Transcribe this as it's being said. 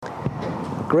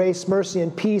Grace, mercy,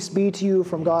 and peace be to you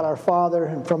from God our Father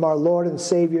and from our Lord and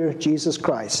Savior, Jesus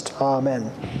Christ. Amen.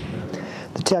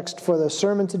 The text for the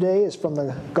sermon today is from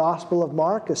the Gospel of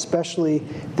Mark, especially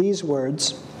these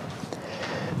words.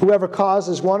 Whoever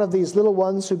causes one of these little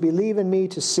ones who believe in me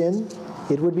to sin,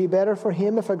 it would be better for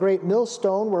him if a great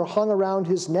millstone were hung around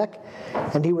his neck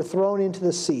and he were thrown into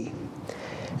the sea.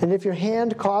 And if your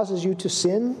hand causes you to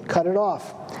sin, cut it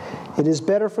off. It is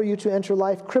better for you to enter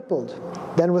life crippled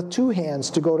than with two hands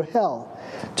to go to hell,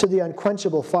 to the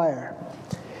unquenchable fire.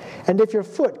 And if your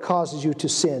foot causes you to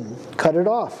sin, cut it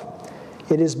off.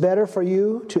 It is better for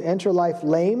you to enter life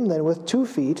lame than with 2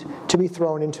 feet to be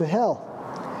thrown into hell.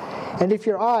 And if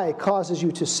your eye causes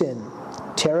you to sin,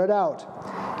 tear it out.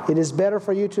 It is better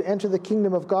for you to enter the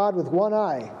kingdom of God with 1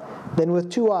 eye than with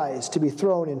 2 eyes to be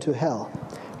thrown into hell,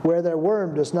 where their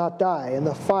worm does not die and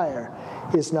the fire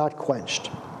is not quenched.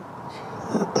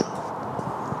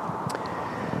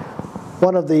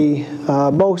 One of the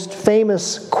most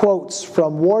famous quotes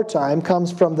from wartime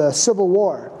comes from the Civil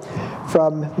War,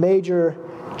 from Major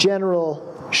General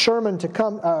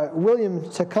William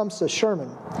Tecumseh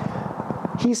Sherman.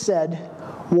 He said,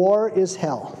 "War is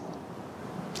hell."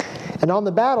 And on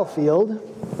the battlefield,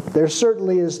 there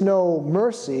certainly is no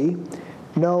mercy,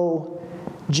 no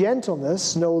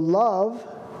gentleness, no love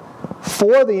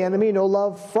for the enemy, no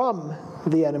love from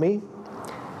the enemy.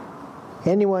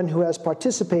 Anyone who has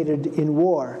participated in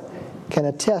war can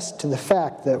attest to the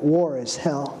fact that war is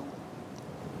hell.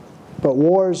 But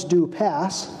wars do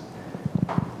pass.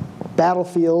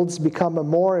 Battlefields become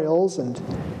memorials and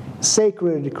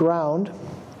sacred ground.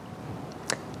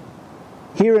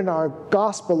 Here in our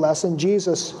gospel lesson,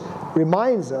 Jesus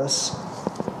reminds us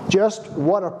just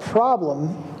what a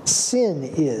problem sin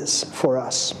is for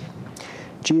us.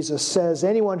 Jesus says,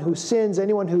 anyone who sins,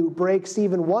 anyone who breaks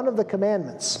even one of the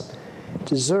commandments,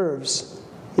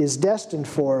 is destined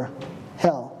for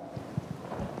hell.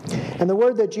 And the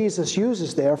word that Jesus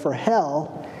uses there for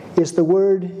hell is the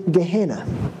word Gehenna.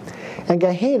 And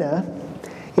Gehenna,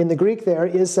 in the Greek there,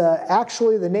 is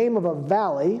actually the name of a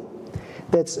valley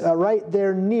that's right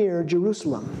there near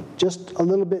Jerusalem, just a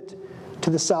little bit to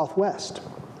the southwest.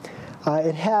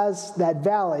 It has, that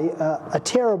valley, a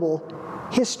terrible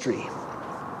history.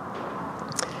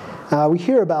 We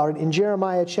hear about it in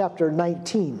Jeremiah chapter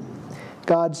 19.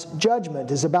 God's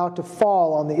judgment is about to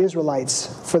fall on the Israelites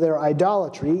for their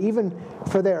idolatry, even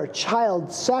for their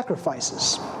child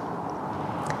sacrifices.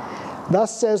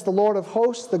 Thus says the Lord of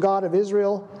hosts, the God of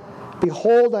Israel,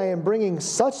 "Behold, I am bringing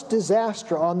such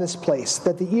disaster on this place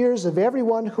that the ears of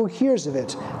everyone who hears of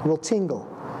it will tingle,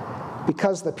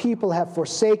 because the people have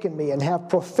forsaken me and have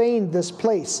profaned this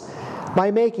place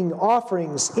by making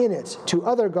offerings in it to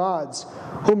other gods,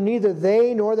 whom neither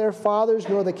they nor their fathers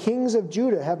nor the kings of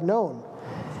Judah have known.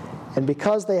 And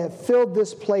because they have filled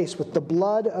this place with the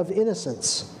blood of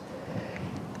innocents,"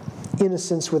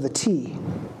 innocence with a T,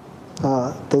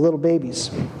 the little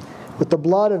babies, "with the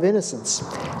blood of innocents,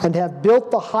 and have built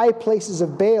the high places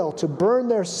of Baal to burn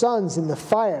their sons in the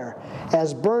fire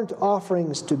as burnt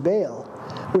offerings to Baal,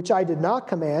 which I did not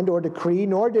command or decree,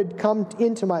 nor did come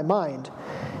into my mind.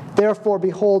 Therefore,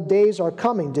 behold, days are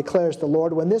coming, declares the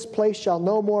Lord, when this place shall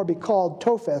no more be called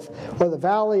Topheth, or the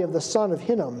valley of the son of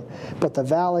Hinnom, but the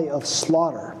valley of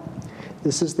slaughter."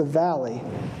 This is the valley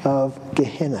of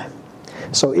Gehenna.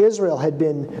 So Israel had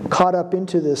been caught up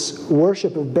into this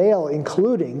worship of Baal,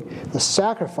 including the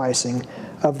sacrificing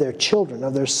of their children,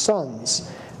 of their sons,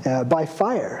 by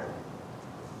fire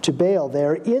to Baal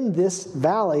there in this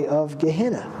valley of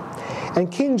Gehenna. And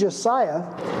King Josiah,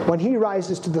 when he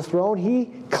rises to the throne,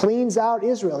 he cleans out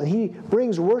Israel and he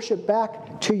brings worship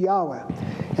back to Yahweh.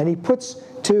 And he puts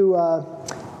to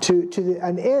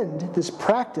an end this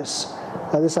practice,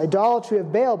 this idolatry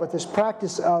of Baal, but this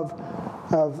practice of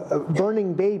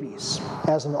burning babies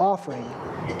as an offering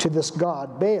to this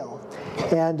god Baal.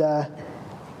 And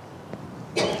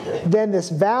then this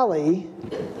valley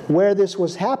where this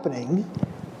was happening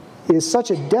is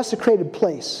such a desecrated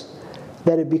place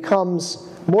that it becomes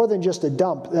more than just a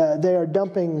dump. They are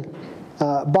dumping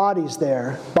bodies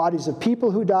there, bodies of people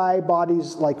who die,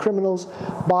 bodies like criminals,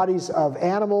 bodies of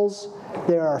animals.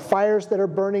 There are fires that are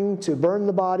burning to burn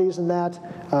the bodies, and that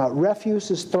refuse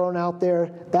is thrown out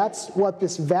there. That's what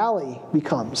this valley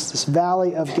becomes, this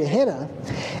valley of Gehenna.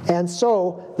 And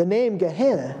so the name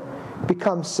Gehenna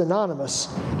becomes synonymous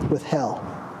with hell.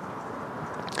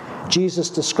 Jesus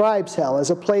describes hell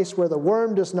as a place where the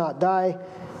worm does not die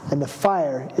and the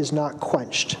fire is not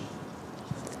quenched.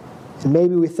 And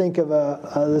maybe we think of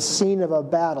the scene of a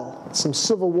battle, some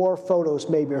Civil War photos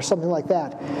maybe, or something like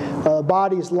that.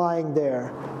 Bodies lying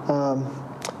there,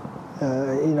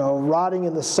 rotting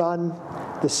in the sun,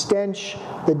 the stench,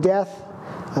 the death,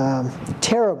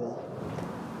 terrible.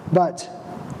 But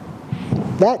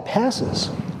that passes.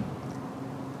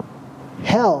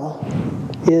 Hell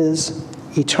is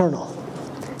eternal.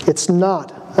 It's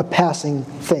not a passing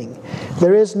thing.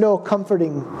 There is no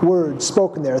comforting word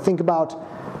spoken there. Think about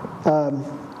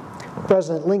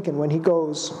President Lincoln when he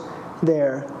goes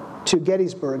there to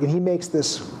Gettysburg, and he makes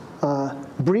this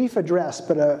brief address,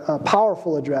 but a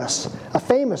powerful address, a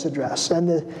famous address.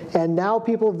 And now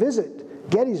people visit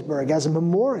Gettysburg as a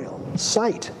memorial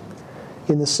site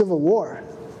in the Civil War.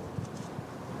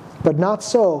 But not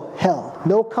so hell.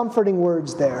 No comforting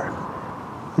words there.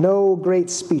 No great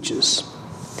speeches.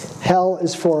 Hell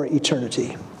is for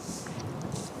eternity.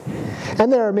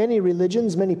 And there are many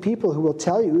religions, many people who will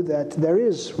tell you that there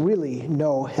is really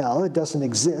no hell. It doesn't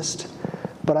exist.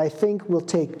 But I think we'll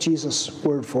take Jesus'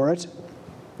 word for it.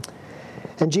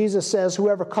 And Jesus says,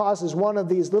 whoever causes one of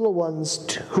these little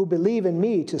ones who believe in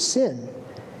me to sin,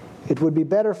 it would be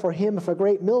better for him if a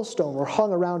great millstone were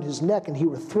hung around his neck and he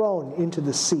were thrown into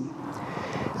the sea.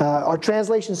 Our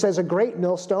translation says a great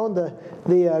millstone.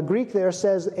 The Greek there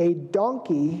says a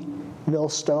donkey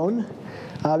millstone,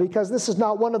 because this is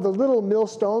not one of the little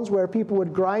millstones where people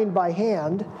would grind by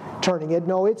hand, turning it.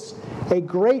 No, it's a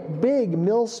great big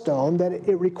millstone that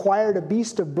it required a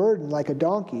beast of burden like a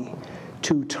donkey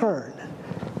to turn.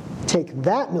 Take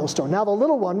that millstone. Now the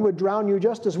little one would drown you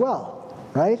just as well,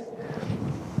 right?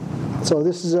 So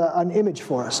this is an image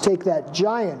for us. Take that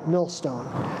giant millstone,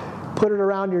 put it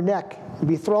around your neck, and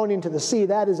be thrown into the sea.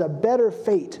 That is a better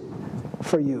fate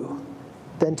for you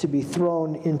than to be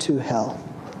thrown into hell.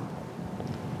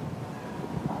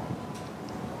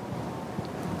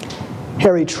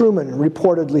 Harry Truman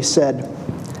reportedly said,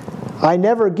 I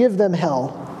never give them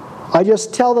hell. I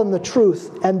just tell them the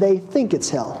truth, and they think it's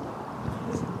hell.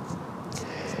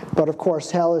 But of course,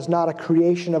 hell is not a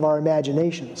creation of our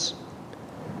imaginations.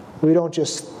 We don't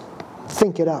just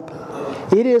think it up.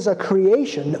 It is a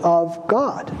creation of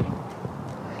God.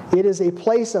 It is a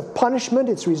place of punishment.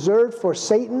 It's reserved for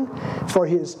Satan, for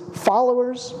his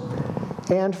followers,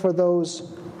 and for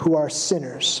those who are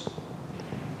sinners.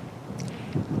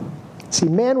 See,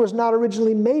 man was not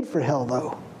originally made for hell,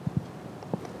 though.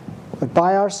 But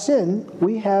by our sin,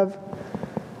 we have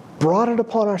brought it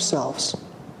upon ourselves.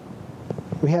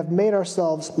 We have made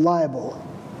ourselves liable.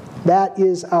 That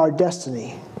is our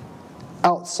destiny,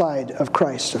 outside of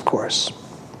Christ, of course.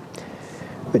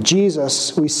 But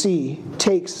Jesus, we see,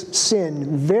 takes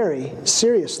sin very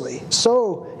seriously.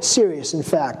 So serious, in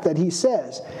fact, that he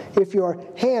says, if your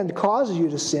hand causes you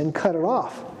to sin, cut it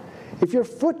off. If your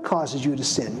foot causes you to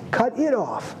sin, cut it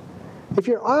off. If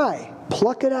your eye,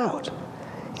 pluck it out.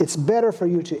 It's better for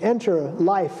you to enter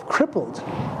life crippled.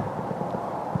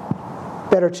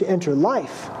 Better to enter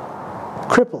life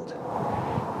crippled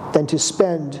than to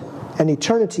spend an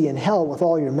eternity in hell with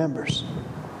all your members.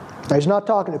 Now, he's not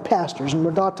talking to pastors, and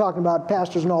we're not talking about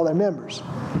pastors and all their members.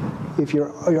 If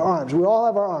your arms, we all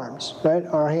have our arms, right?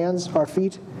 Our hands, our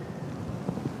feet.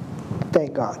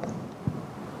 Thank God.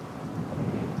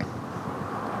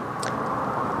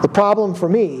 The problem for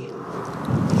me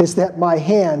is that my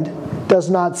hand does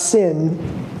not sin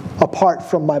apart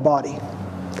from my body.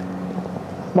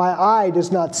 My eye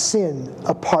does not sin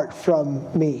apart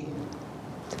from me.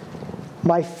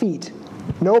 My feet,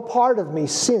 no part of me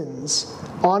sins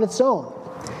on its own.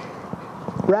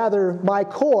 Rather, my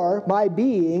core, my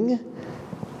being,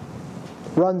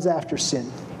 runs after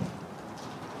sin.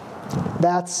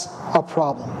 That's a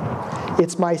problem.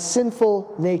 It's my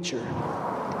sinful nature.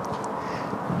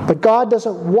 But God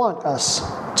doesn't want us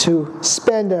to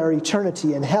spend our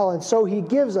eternity in hell, and so he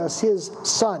gives us his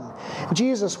Son.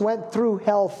 Jesus went through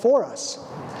hell for us.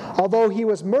 Although he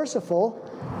was merciful,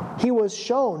 he was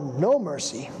shown no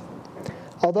mercy.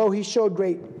 Although he showed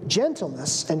great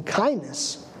gentleness and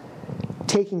kindness,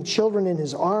 taking children in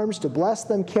his arms to bless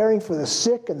them, caring for the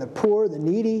sick and the poor, the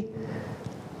needy,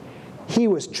 he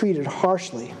was treated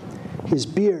harshly. His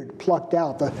beard plucked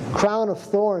out, the crown of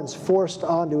thorns forced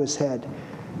onto his head.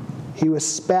 He was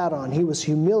spat on. He was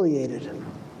humiliated.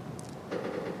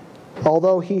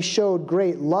 Although he showed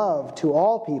great love to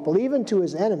all people, even to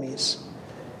his enemies,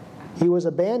 he was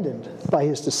abandoned by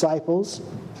his disciples,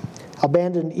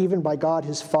 abandoned even by God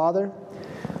his Father,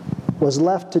 was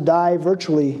left to die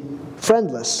virtually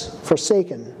friendless,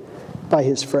 forsaken by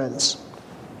his friends.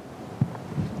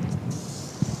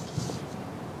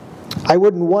 I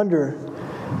wouldn't wonder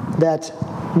that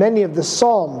many of the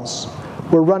Psalms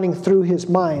were running through his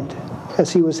mind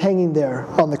as he was hanging there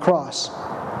on the cross.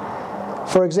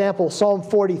 For example, Psalm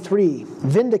 43,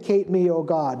 "Vindicate me, O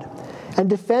God, and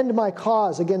defend my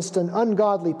cause against an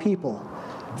ungodly people.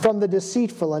 From the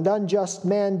deceitful and unjust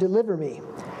man deliver me,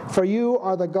 for you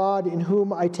are the God in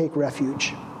whom I take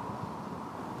refuge.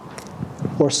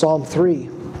 Or Psalm 3,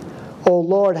 O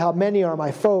Lord, how many are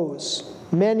my foes?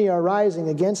 Many are rising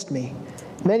against me.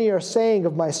 Many are saying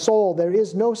of my soul, there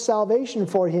is no salvation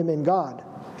for him in God.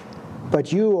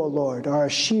 But you, O Lord, are a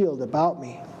shield about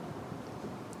me.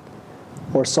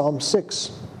 Or Psalm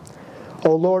 6,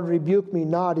 O Lord, rebuke me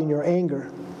not in your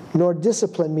anger, nor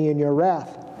discipline me in your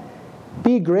wrath.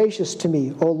 Be gracious to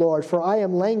me, O Lord, for I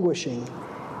am languishing.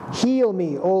 Heal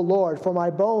me, O Lord, for my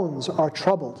bones are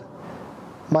troubled.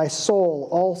 My soul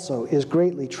also is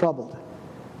greatly troubled.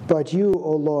 But you,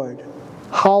 O Lord,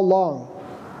 how long?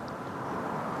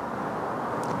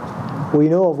 We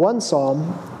know of one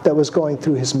psalm that was going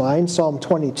through his mind, Psalm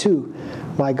 22.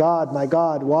 My God,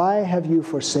 why have you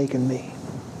forsaken me?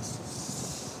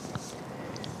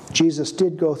 Jesus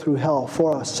did go through hell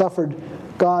for us, suffered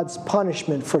God's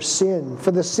punishment for sin,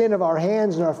 for the sin of our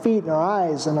hands and our feet and our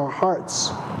eyes and our hearts.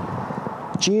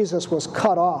 Jesus was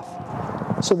cut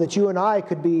off so that you and I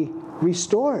could be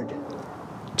restored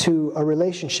to a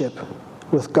relationship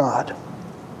with God.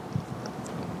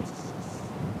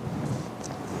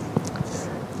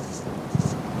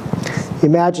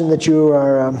 Imagine that you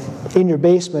are in your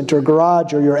basement or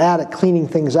garage or your attic cleaning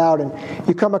things out, and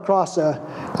you come across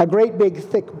a great big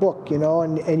thick book,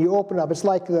 and you open it up. It's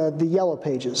like the Yellow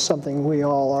Pages, something we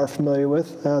all are familiar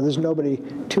with. There's nobody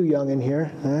too young in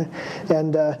here.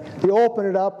 And you open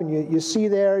it up and you see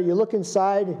there, you look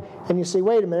inside and you say,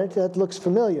 wait a minute, that looks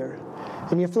familiar.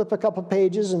 And you flip a couple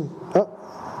pages and,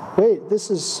 wait, this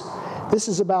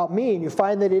is about me. And you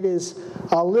find that it is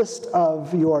a list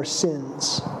of your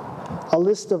sins. A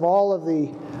list of all of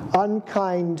the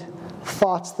unkind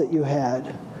thoughts that you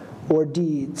had or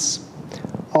deeds,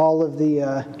 all of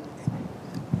the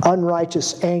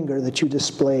unrighteous anger that you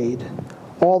displayed,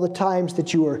 all the times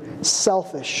that you were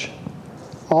selfish,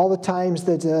 all the times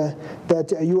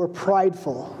that you were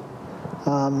prideful,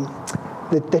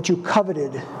 that you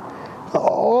coveted,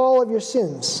 all of your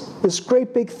sins. This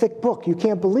great big thick book, you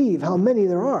can't believe how many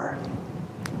there are.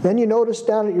 Then you notice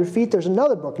down at your feet there's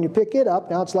another book, and you pick it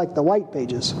up. Now it's like the white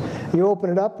pages. And you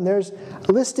open it up, and there's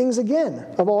listings again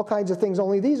of all kinds of things,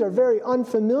 only these are very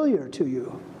unfamiliar to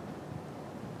you.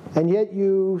 And yet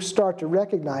you start to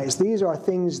recognize these are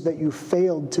things that you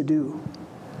failed to do,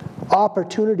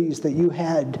 opportunities that you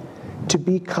had to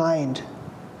be kind,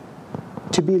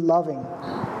 to be loving,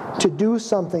 to do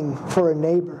something for a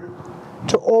neighbor,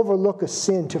 to overlook a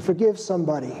sin, to forgive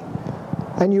somebody.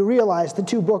 And you realize the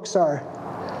two books are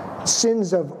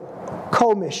sins of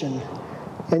commission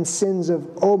and sins of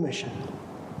omission.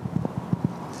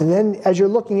 And then as you're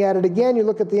looking at it again, you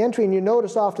look at the entry and you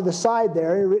notice off to the side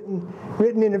there,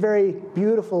 written in a very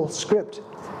beautiful script,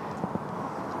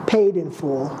 paid in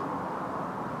full.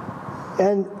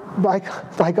 And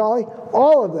by golly,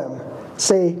 all of them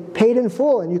say paid in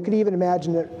full, and you could even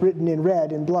imagine it written in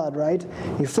red in blood, right?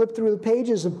 You flip through the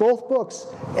pages of both books,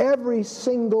 every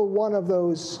single one of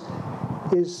those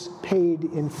is paid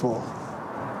in full.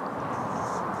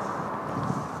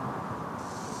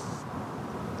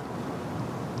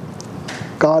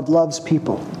 God loves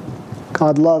people.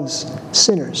 God loves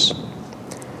sinners.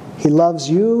 He loves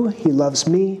you. He loves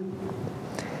me.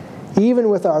 Even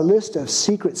with our list of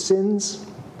secret sins,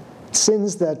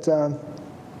 sins that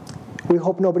we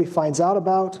hope nobody finds out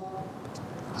about,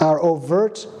 our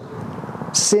overt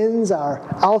sins, our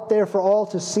out there for all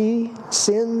to see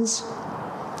sins,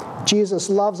 Jesus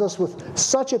loves us with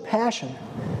such a passion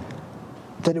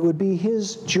that it would be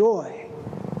his joy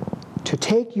to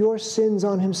take your sins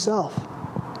on himself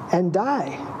and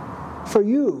die for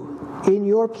you in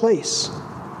your place,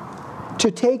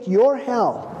 to take your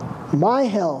hell, my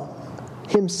hell,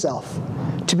 himself,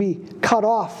 to be cut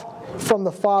off from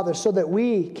the Father so that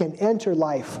we can enter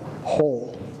life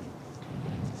whole.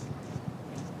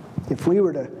 If we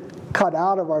were to cut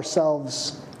out of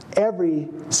ourselves every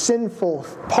sinful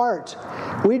part,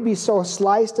 we'd be so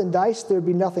sliced and diced there'd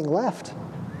be nothing left.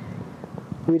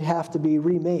 We'd have to be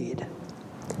remade.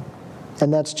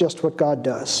 And that's just what God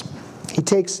does. He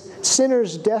takes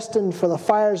sinners destined for the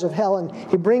fires of hell and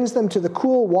he brings them to the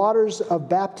cool waters of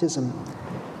baptism.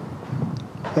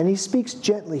 And he speaks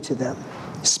gently to them.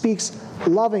 He speaks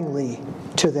lovingly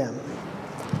to them,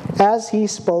 as he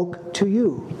spoke to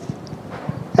you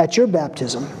at your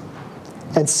baptism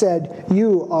and said,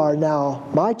 you are now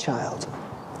my child.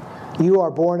 You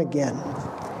are born again.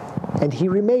 And he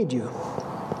remade you.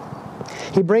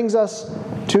 He brings us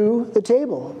to the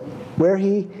table where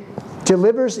he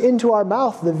delivers into our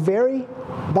mouth the very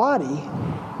body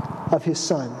of his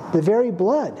Son, the very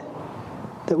blood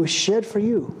that was shed for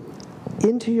you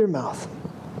into your mouth.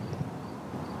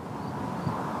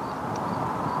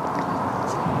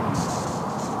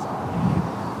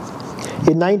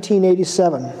 In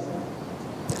 1987,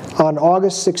 on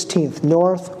August 16th,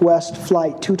 Northwest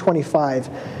Flight 225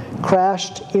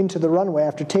 crashed into the runway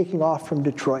after taking off from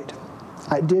Detroit.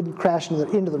 It didn't crash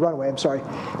into the runway, I'm sorry.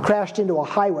 Crashed into a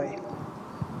highway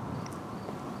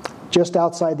just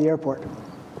outside the airport.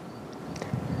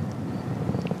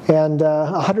 And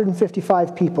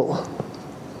 155 people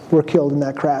were killed in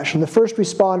that crash. And the first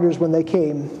responders, when they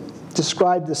came,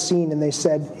 described the scene, and they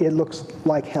said, it looks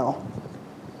like hell.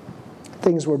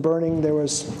 Things were burning. There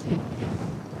was,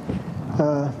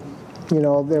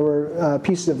 there were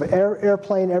pieces of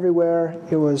airplane everywhere.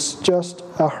 It was just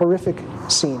a horrific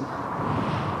scene.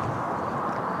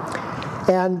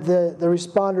 And the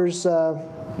responders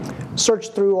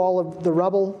searched through all of the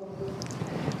rubble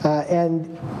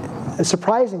and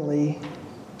surprisingly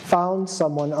found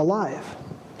someone alive.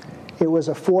 It was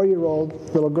a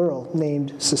 4-year-old little girl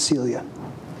named Cecilia.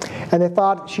 And they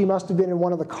thought she must have been in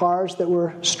one of the cars that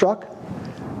were struck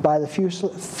by the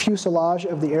fuselage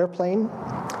of the airplane.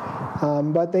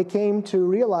 But they came to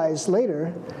realize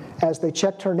later, as they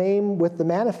checked her name with the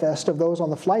manifest of those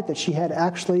on the flight, that she had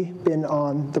actually been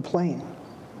on the plane.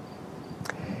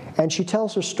 And she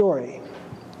tells her story.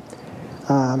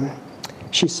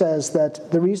 She says that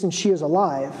the reason she is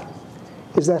alive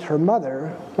is that her mother,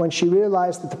 when she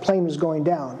realized that the plane was going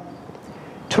down,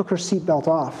 took her seatbelt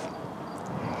off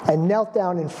and knelt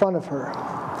down in front of her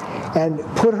and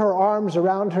put her arms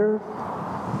around her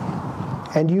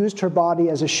and used her body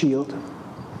as a shield.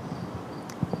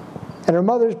 And her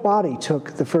mother's body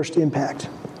took the first impact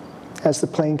as the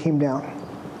plane came down.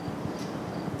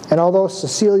 And although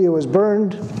Cecilia was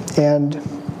burned and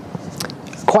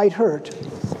quite hurt,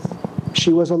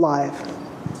 she was alive.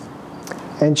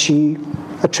 And she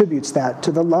attributes that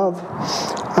to the love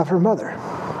of her mother.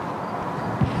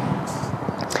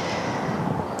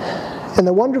 And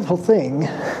the wonderful thing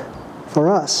for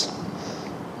us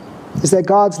is that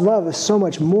God's love is so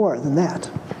much more than that,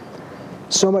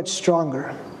 so much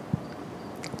stronger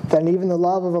than even the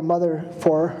love of a mother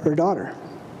for her daughter.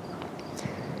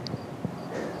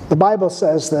 The Bible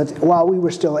says that while we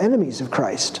were still enemies of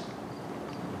Christ,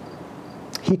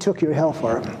 He took your hell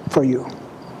for you.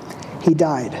 He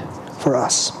died for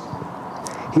us.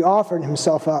 He offered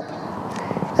Himself up.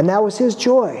 And that was His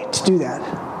joy to do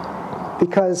that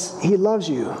because He loves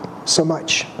you so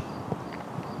much.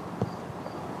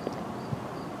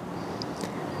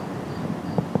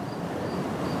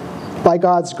 By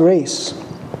God's grace,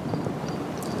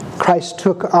 Christ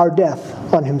took our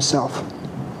death on Himself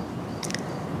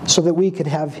so that we could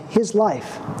have His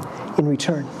life in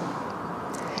return.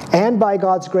 And by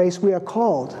God's grace, we are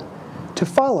called to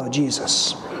follow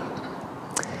Jesus.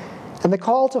 And the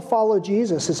call to follow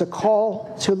Jesus is a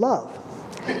call to love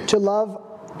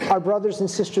our brothers and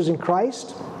sisters in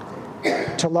Christ,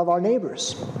 to love our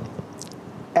neighbors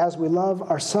as we love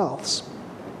ourselves.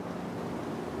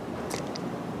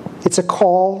 It's a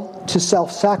call to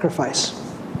self-sacrifice,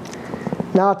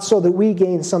 not so that we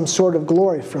gain some sort of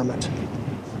glory from it,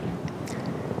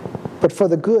 but for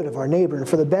the good of our neighbor and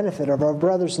for the benefit of our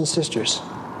brothers and sisters.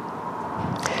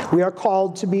 We are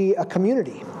called to be a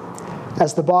community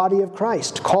as the body of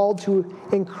Christ, called to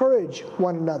encourage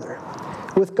one another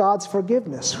with God's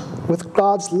forgiveness, with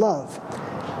God's love,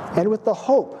 and with the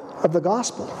hope of the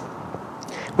gospel,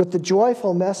 with the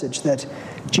joyful message that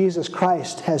Jesus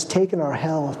Christ has taken our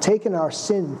hell, taken our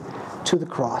sin to the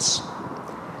cross,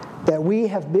 that we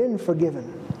have been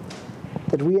forgiven,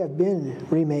 that we have been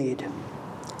remade,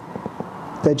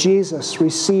 that Jesus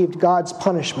received God's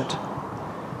punishment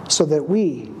so that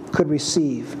we could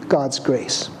receive God's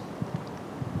grace.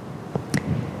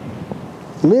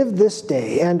 Live this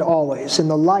day and always in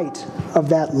the light of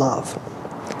that love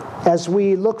as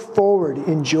we look forward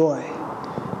in joy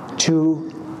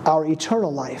to our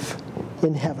eternal life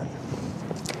in heaven.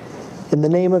 In the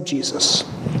name of Jesus,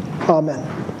 amen.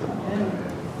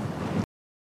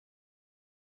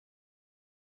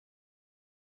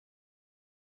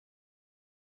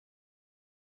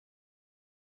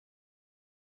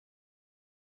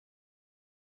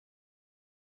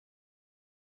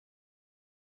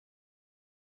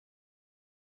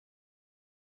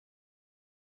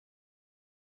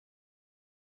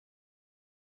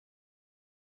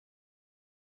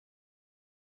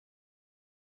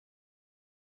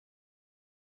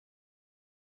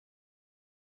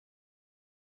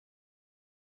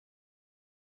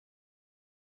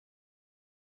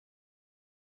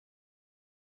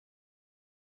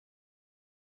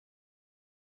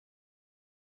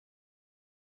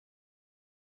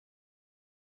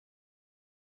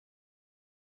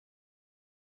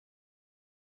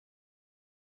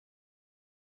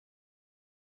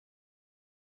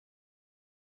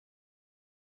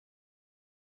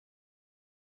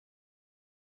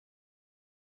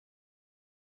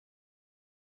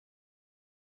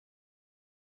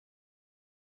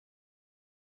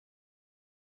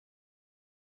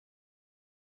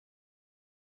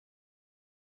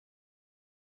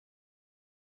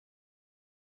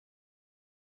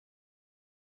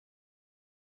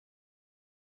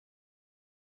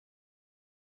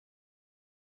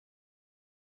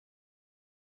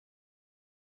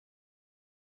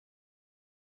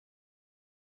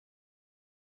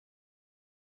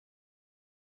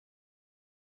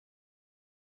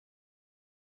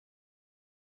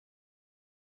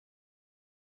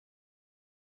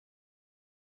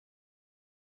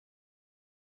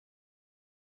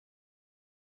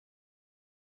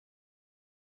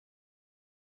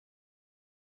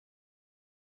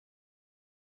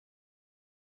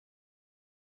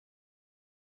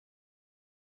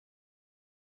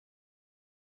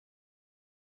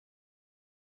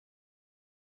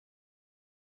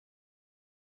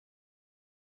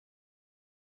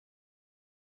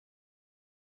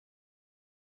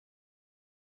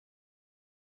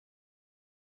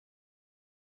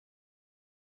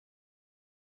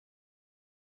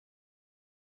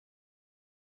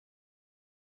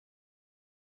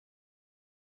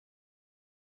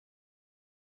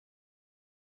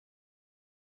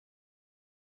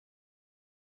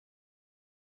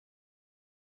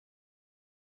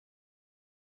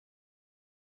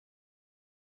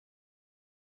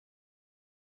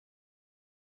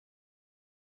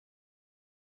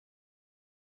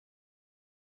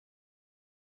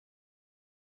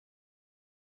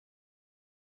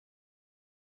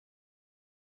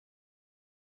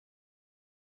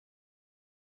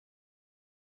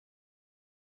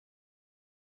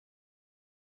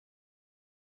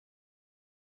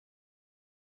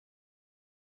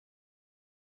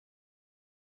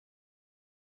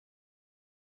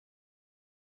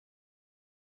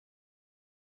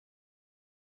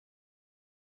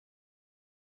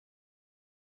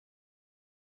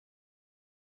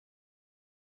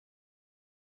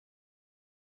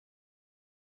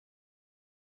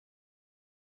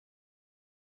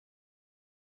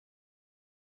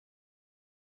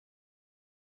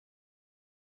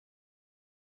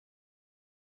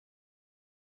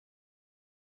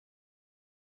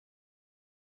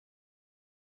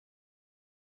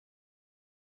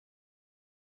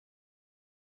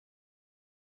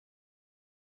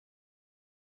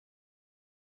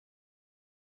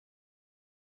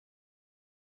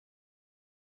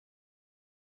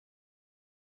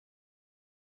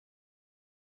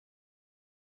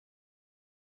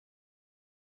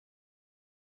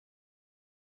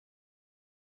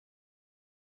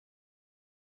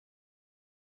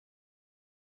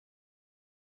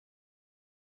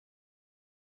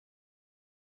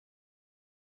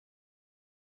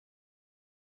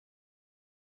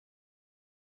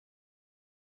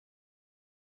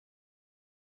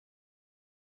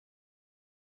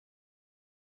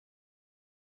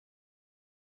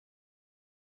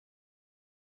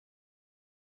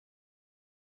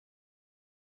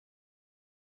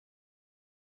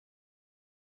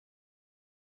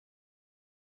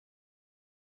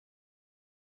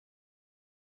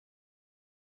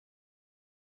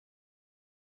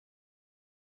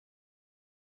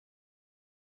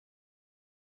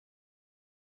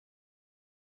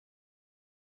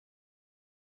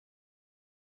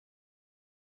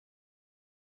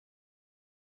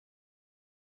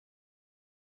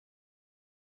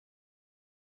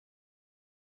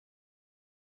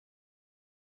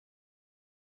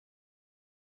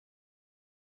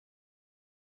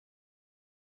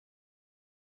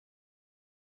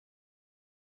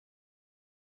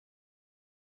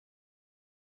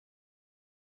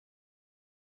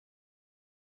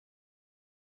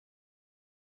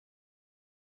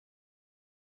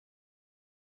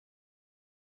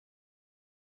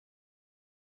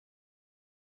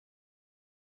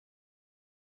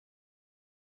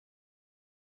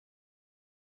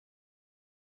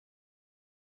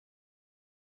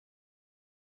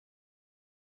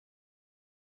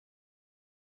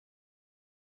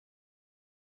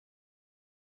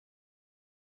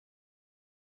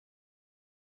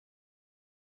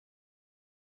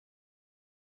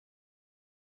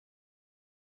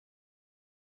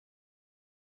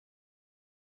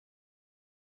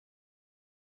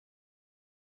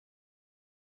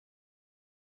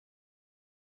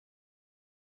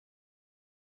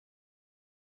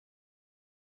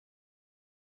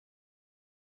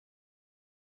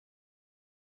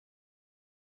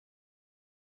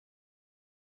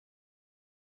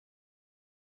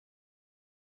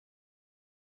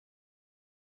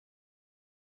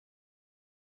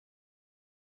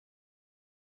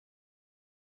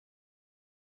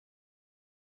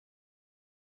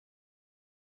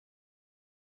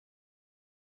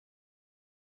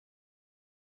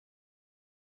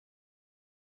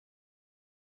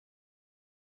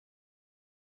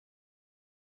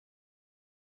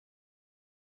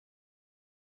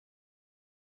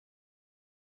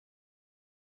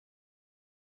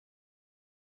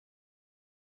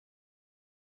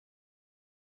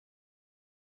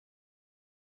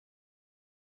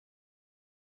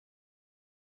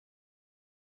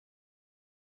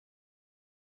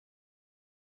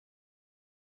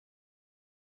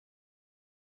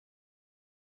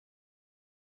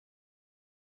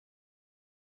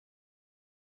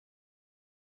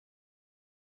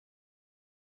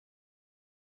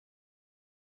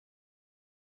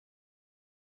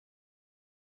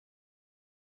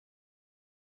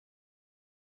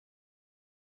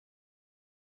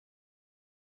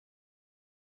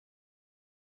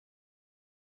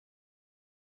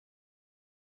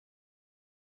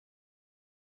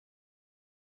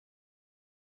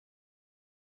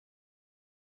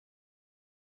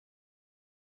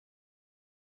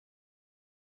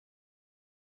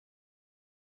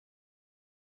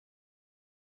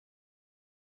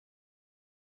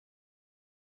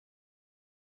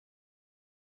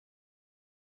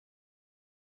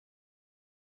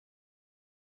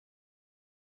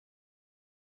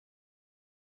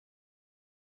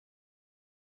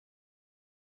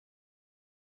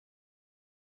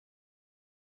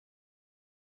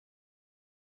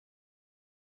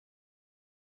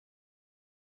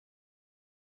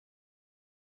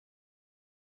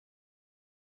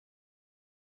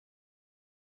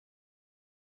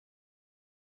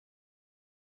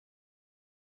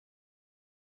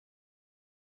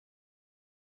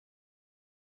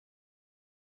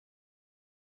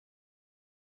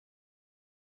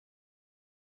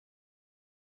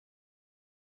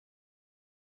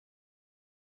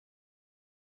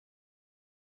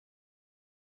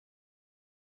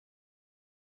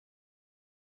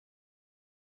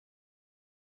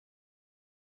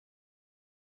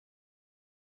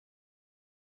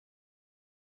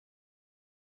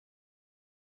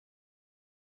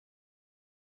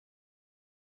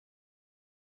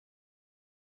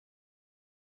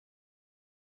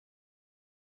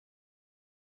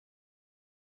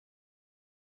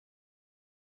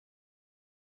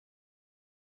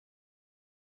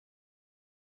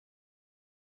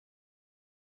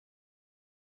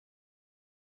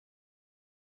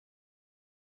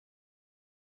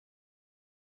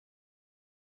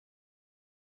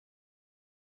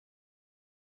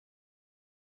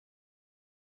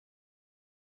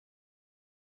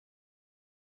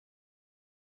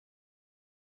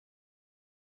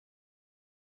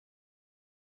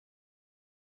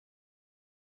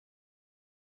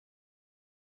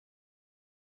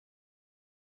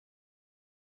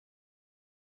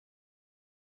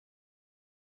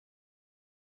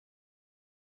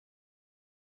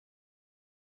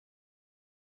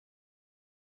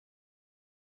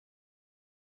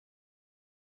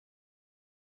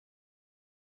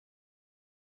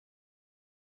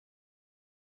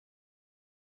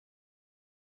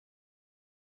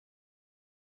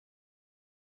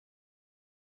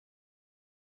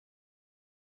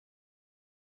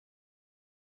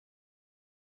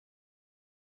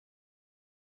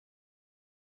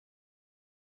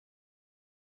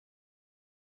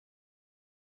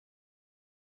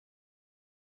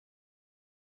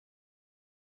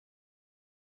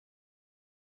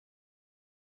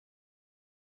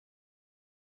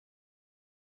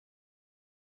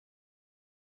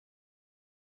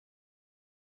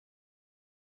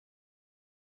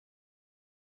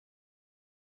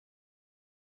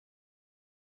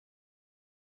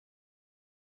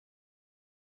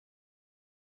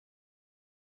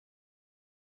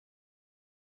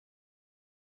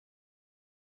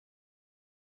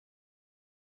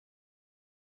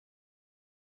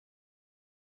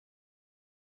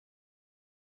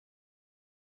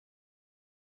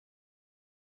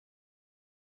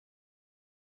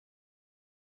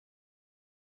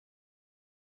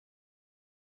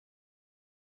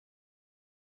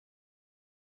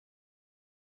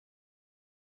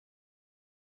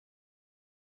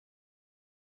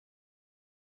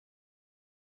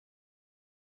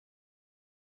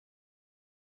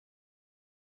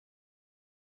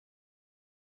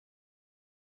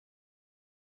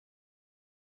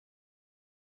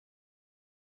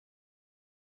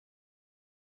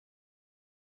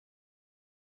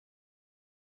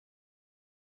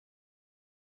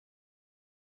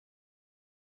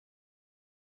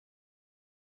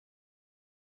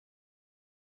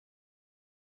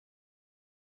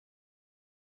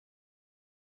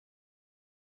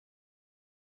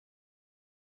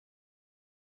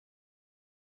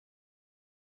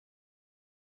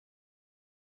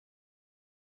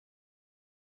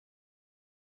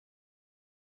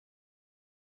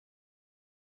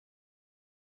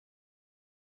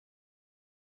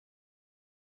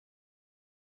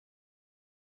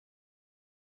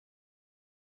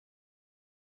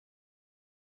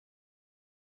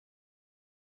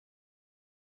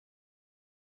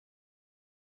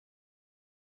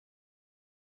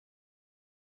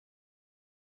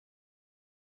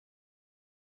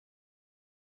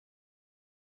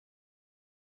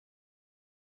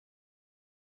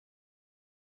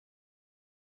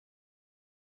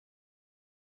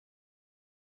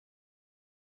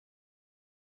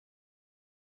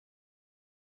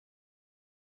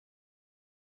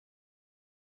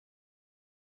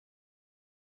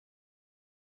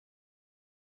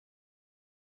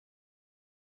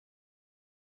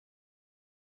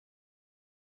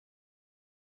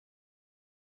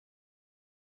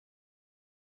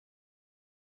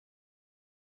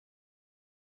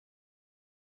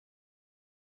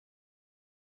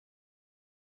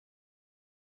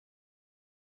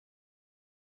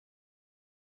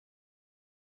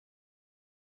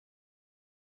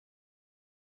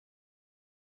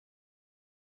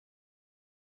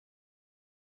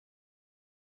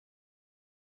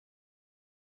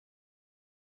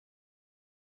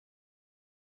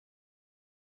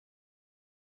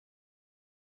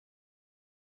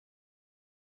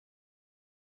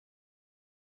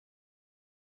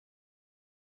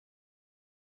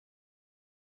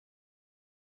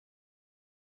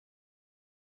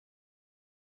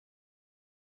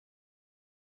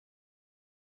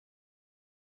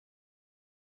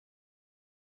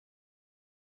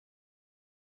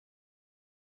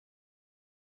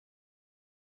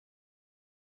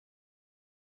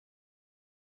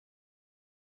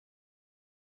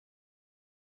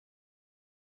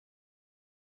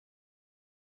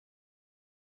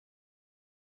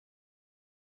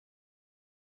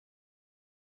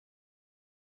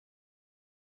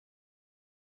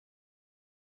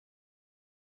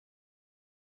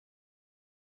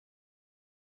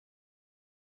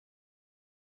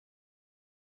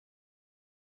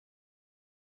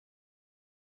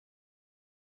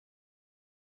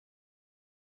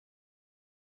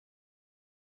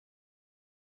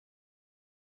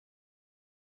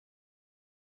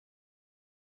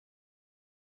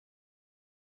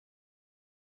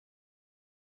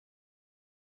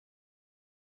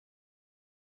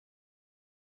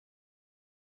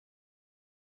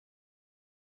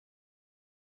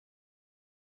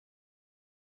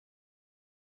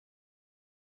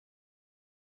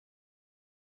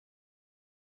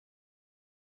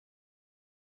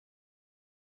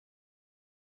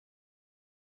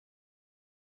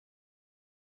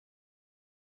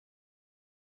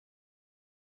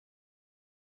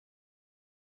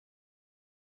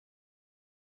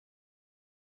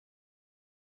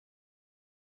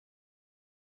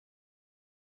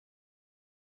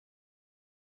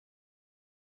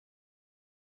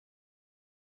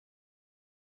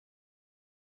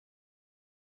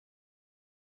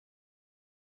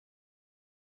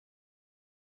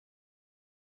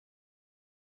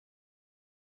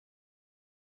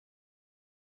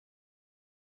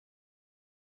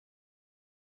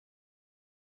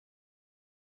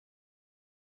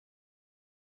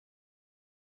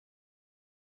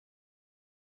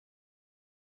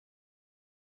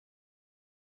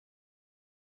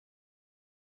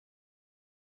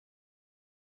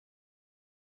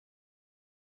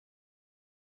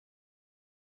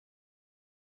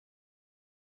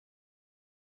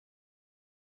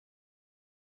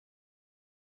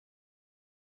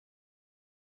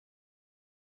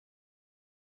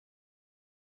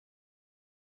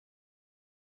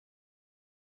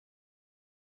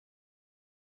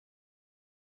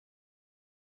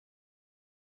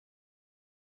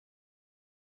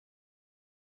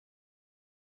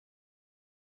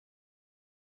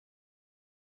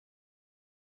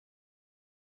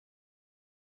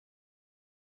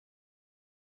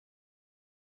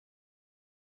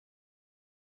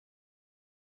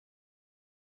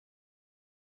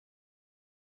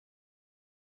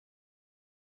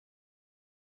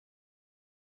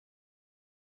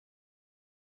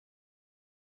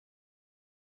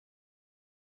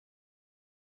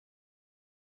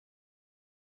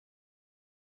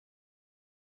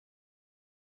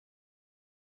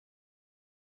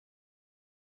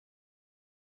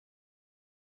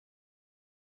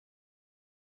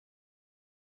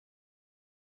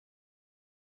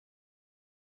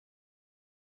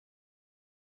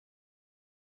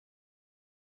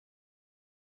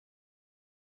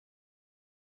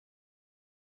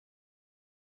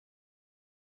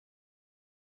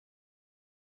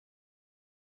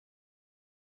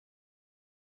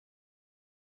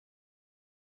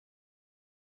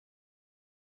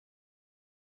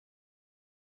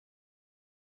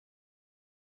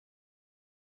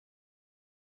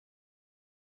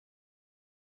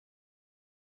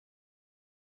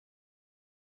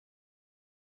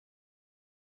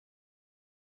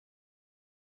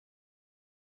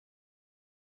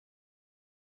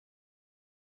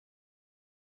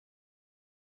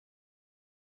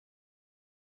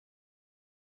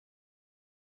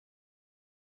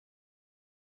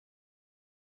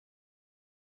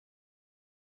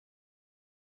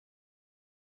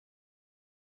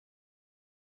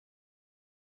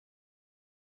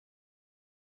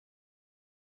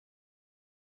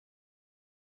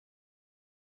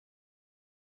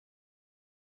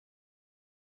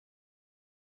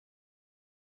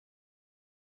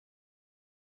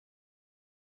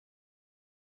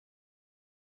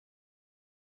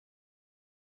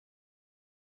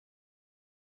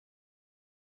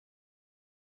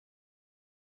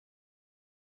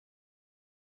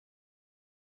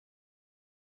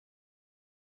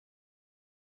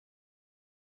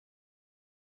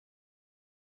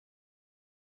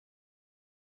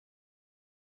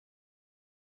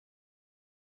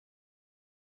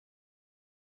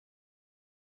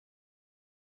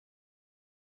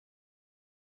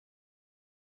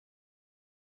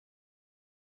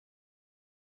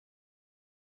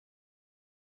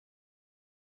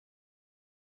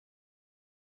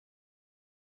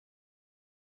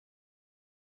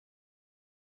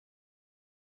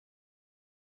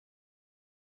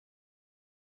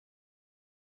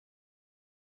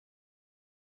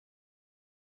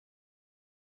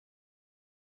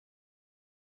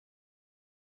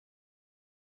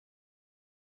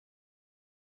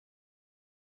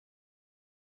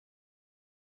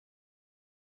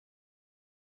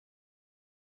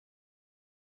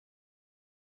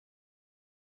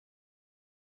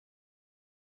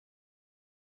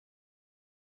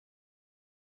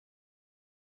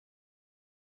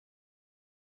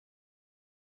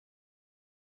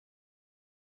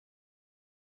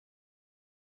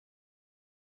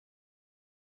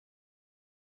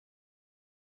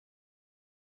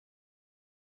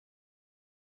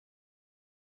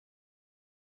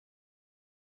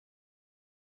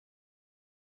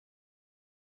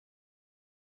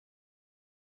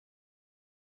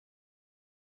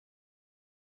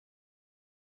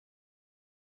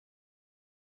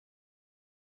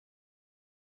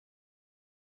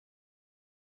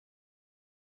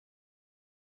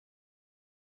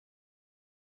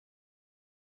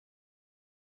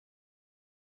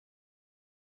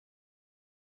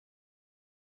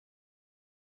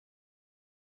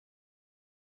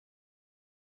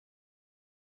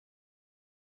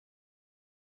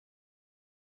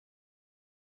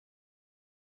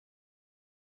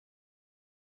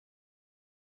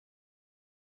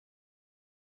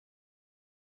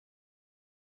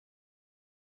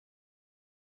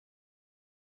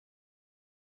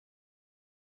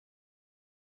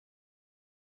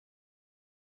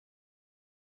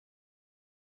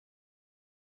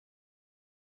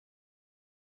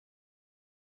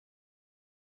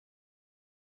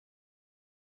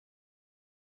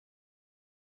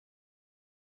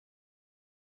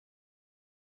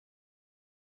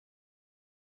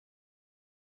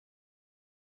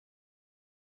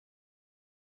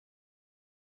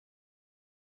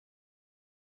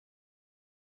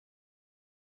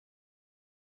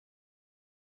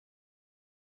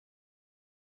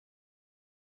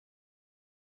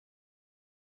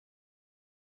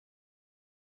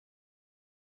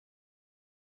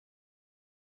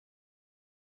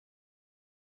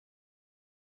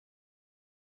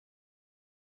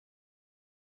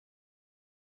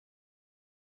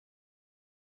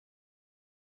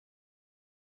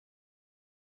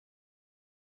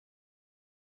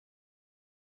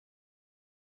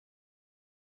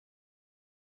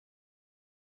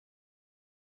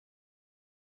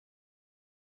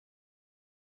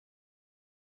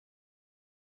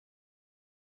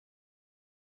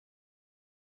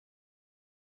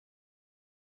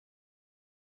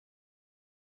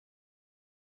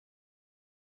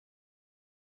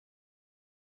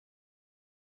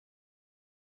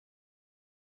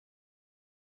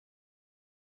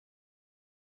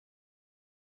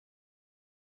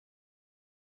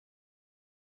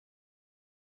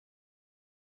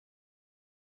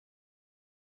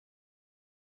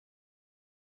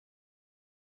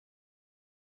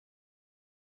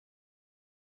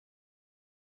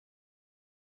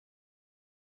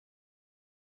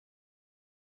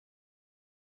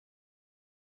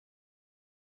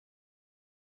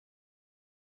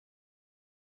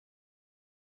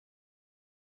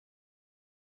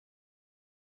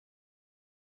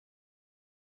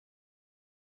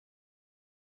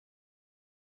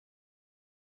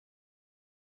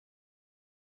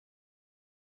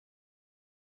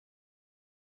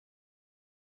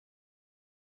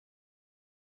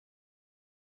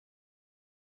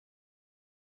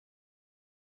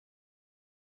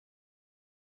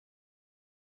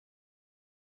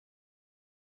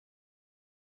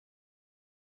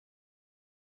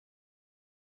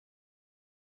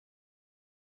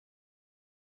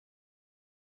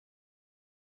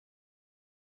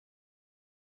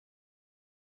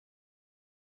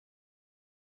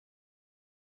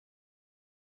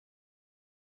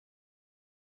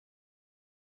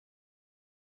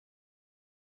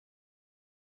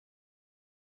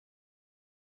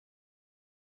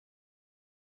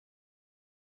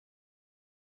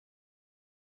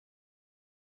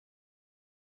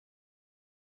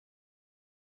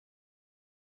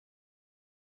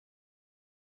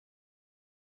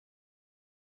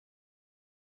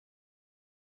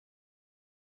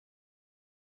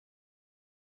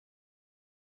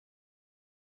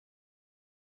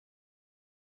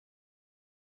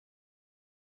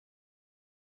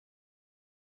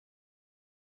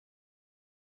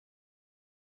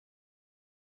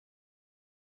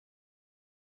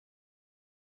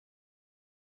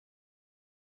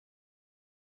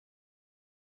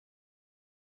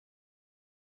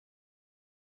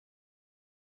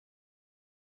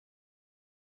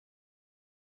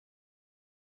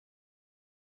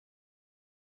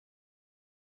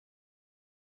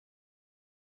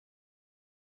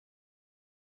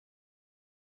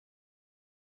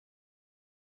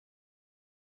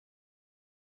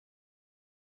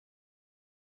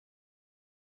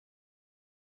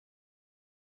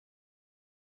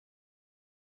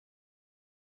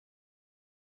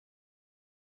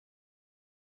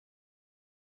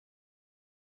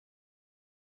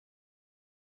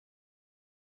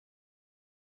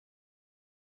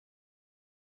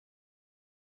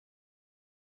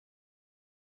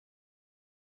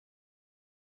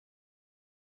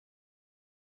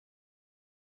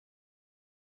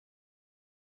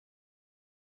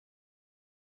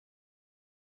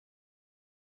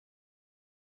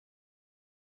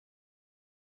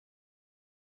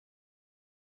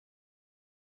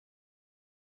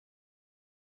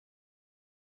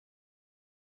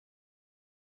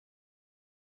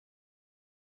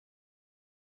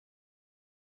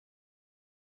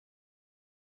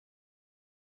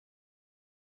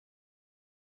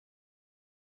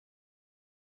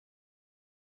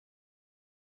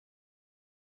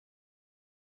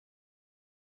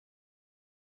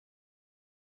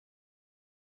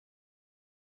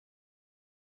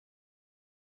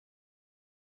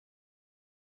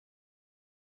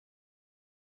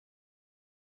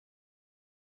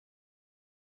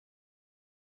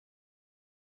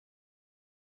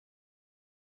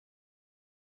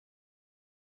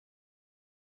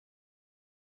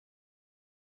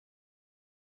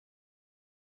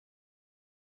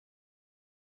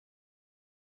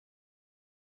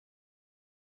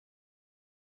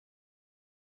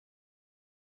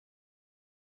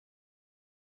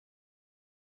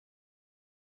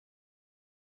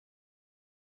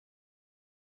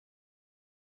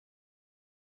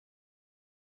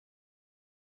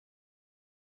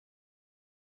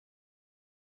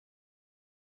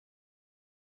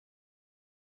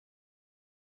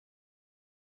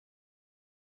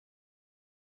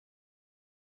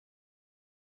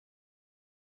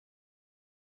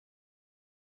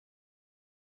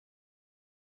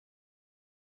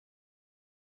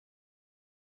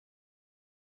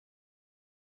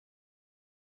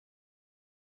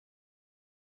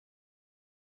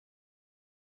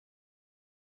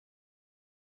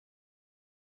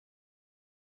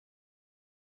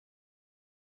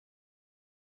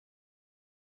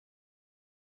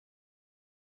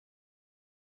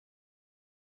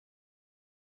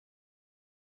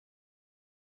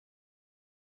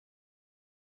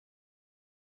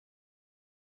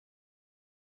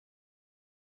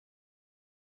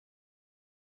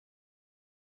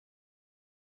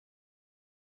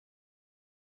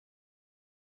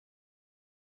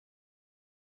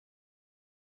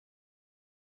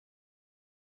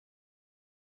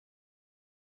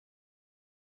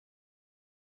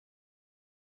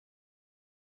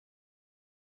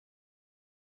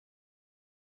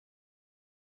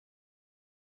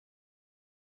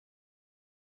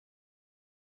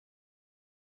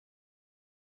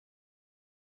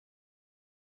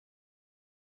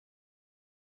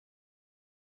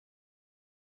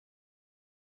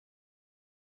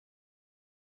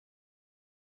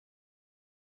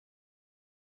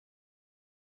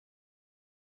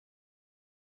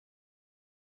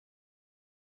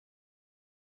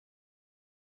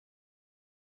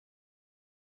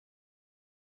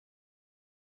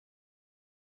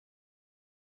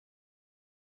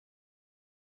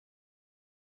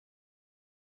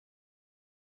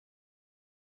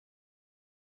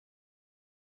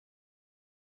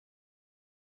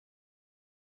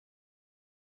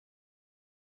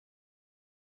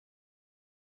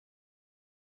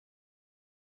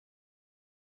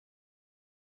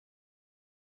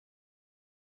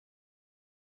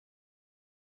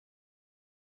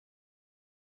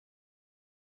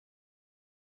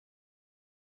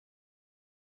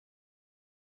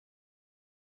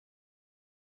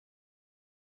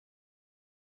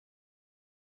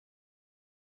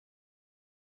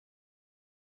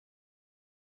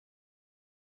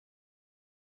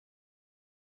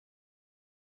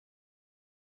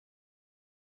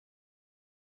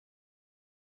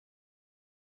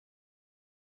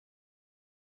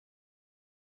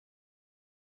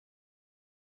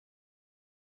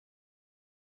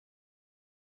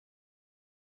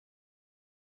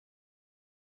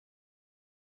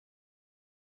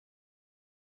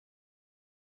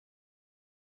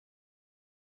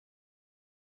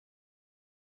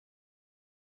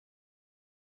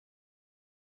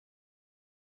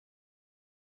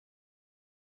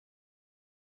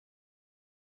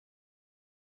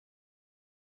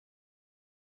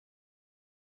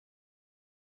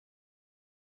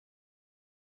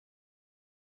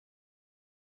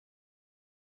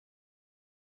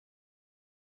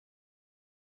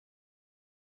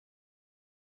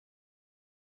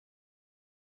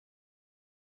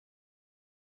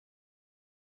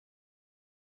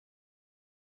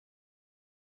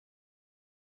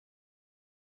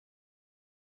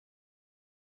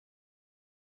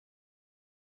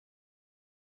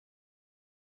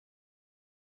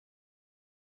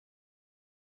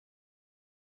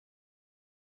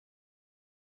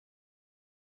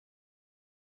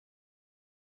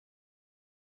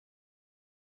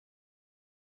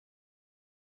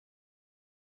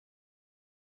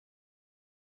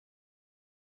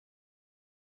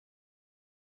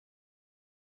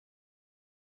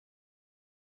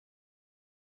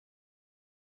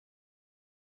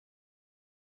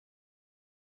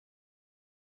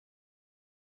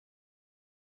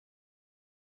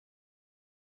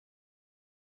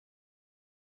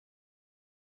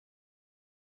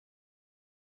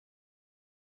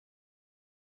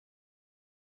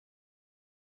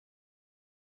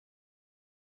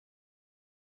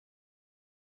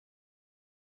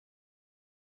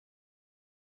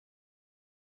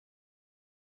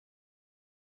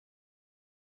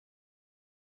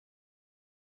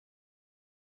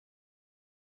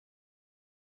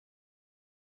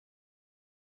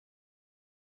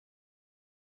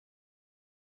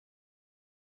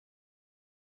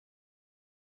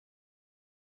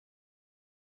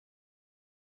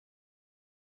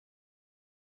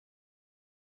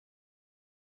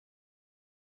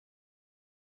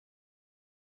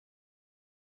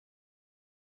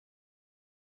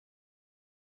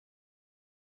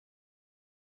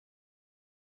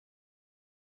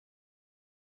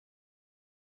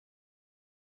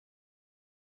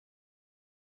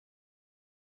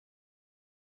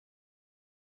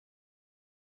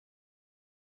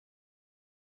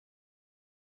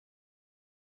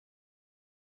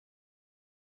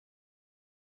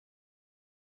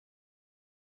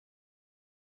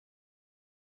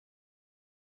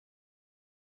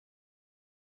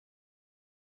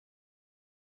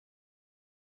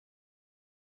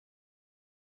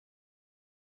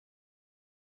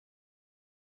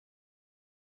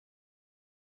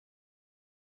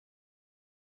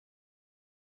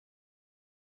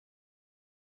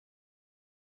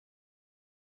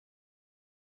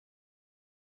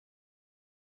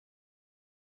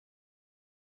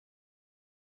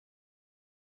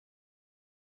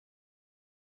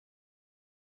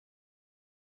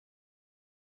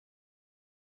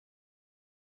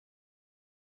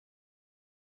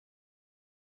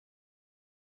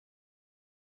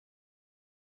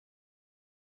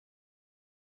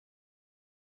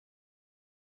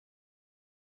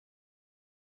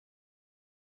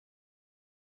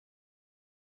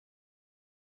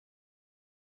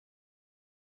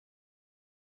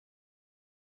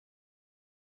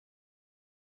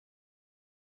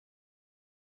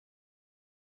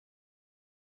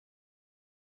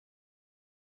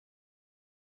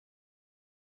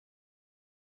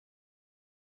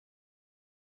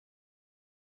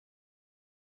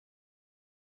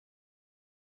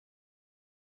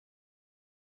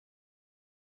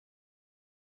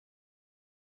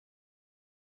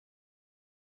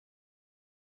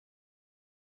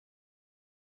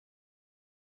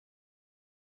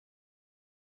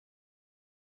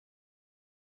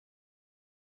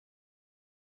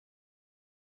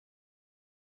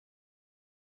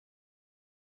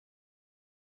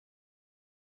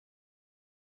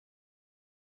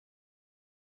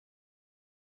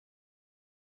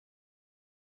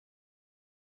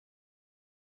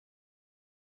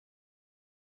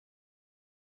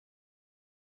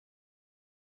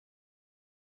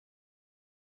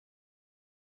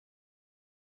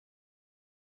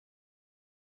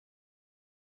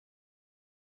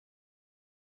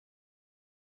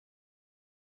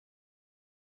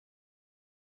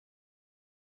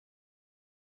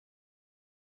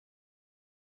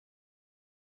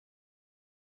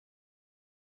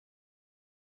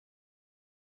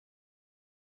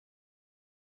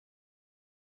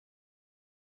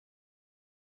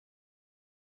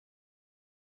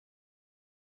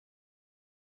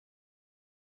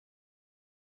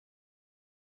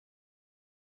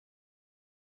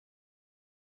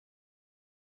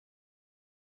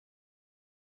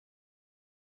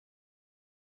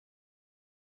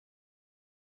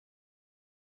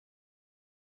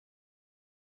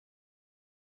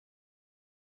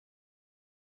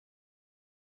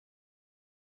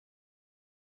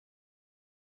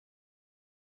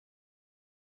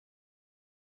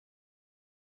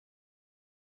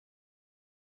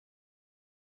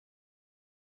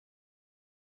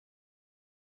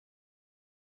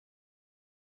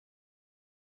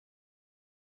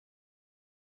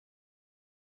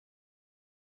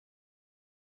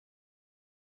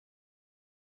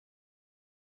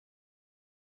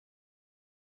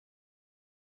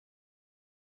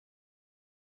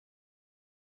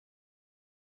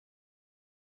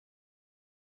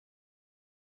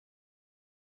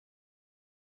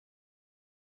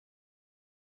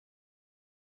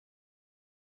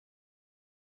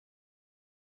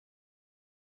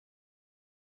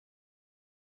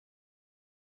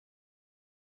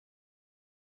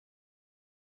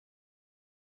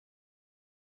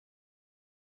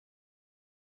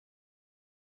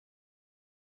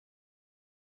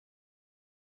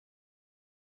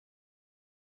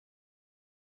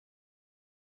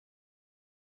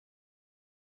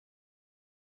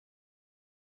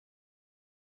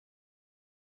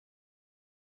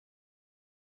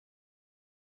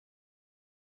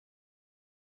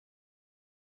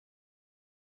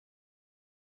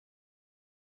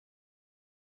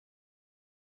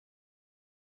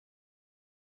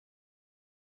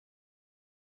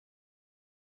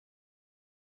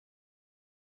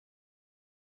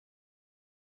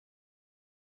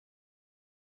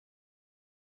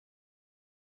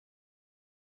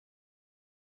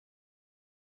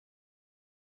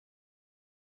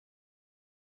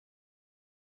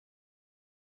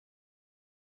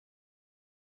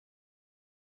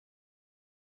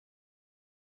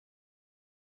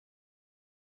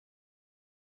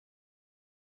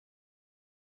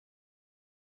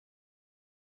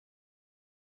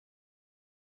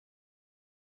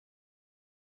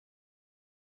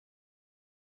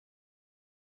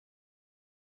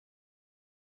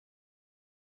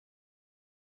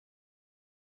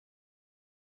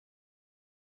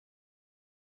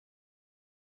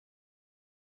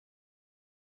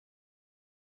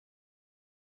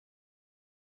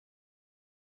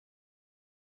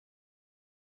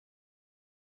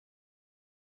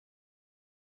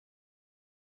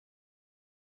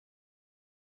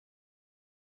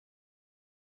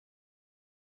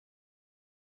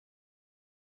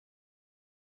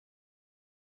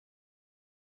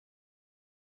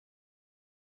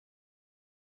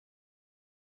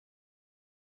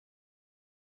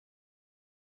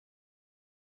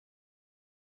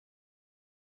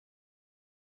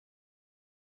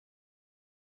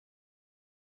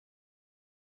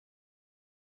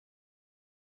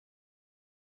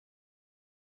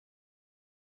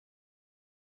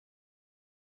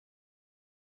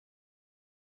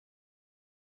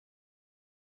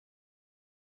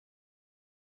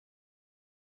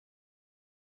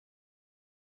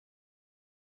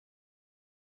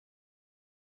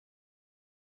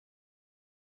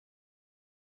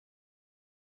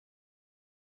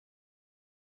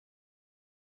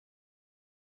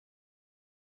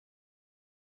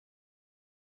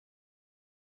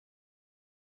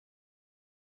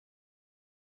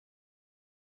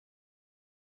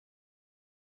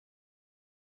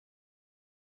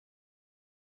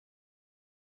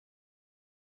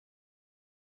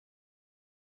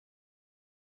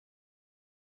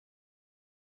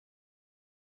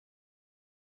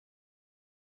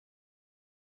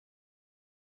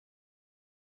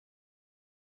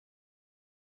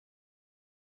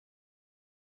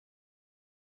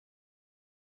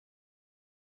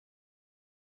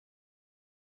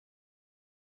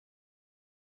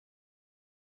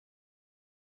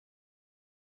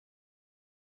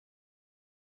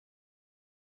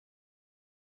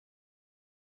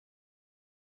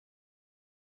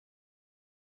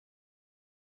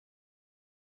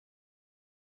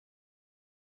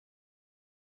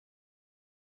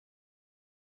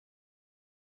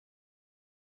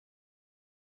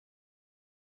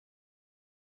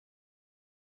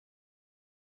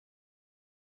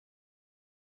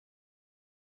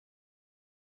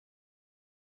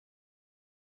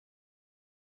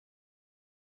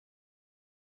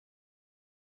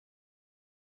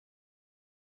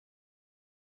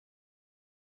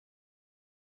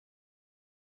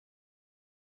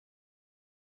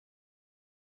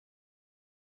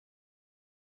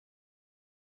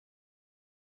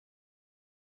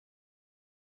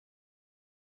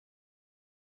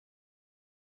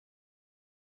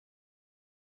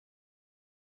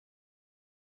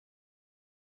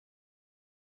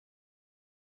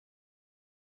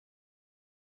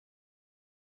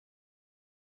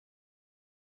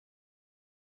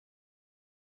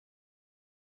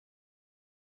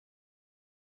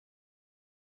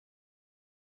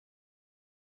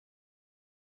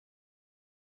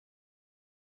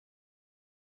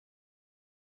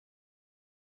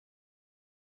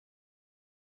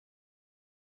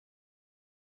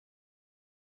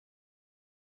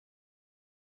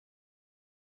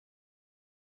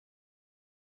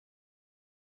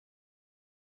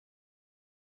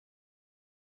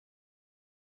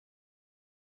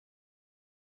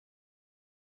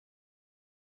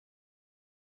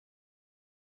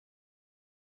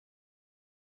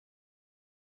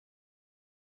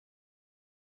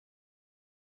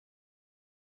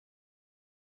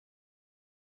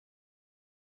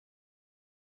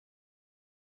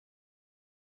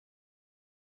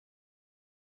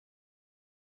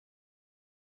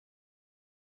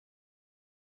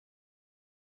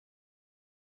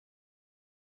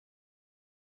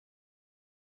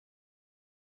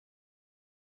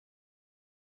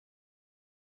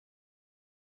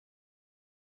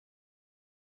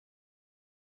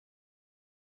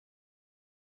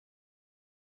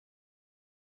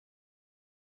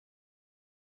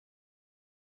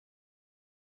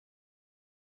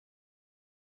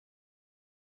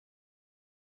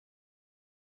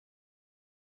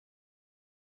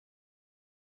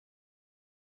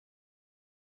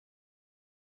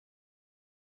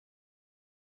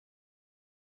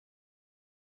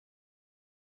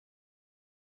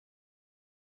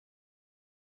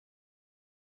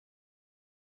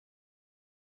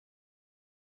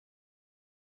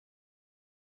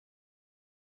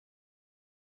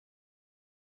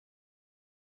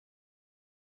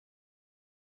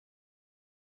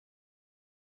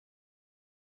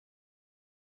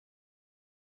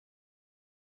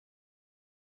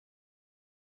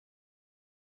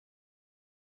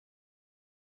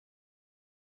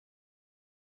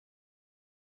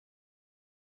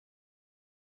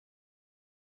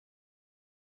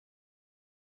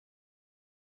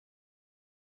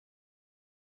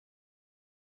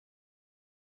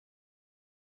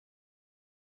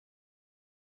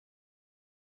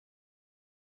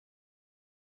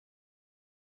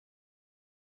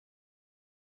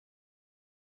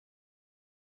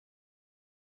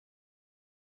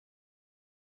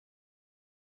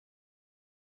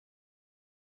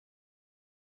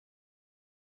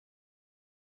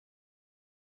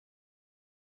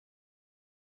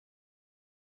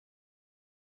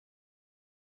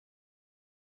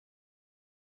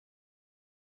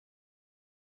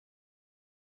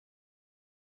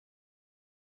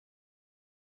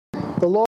 The Lord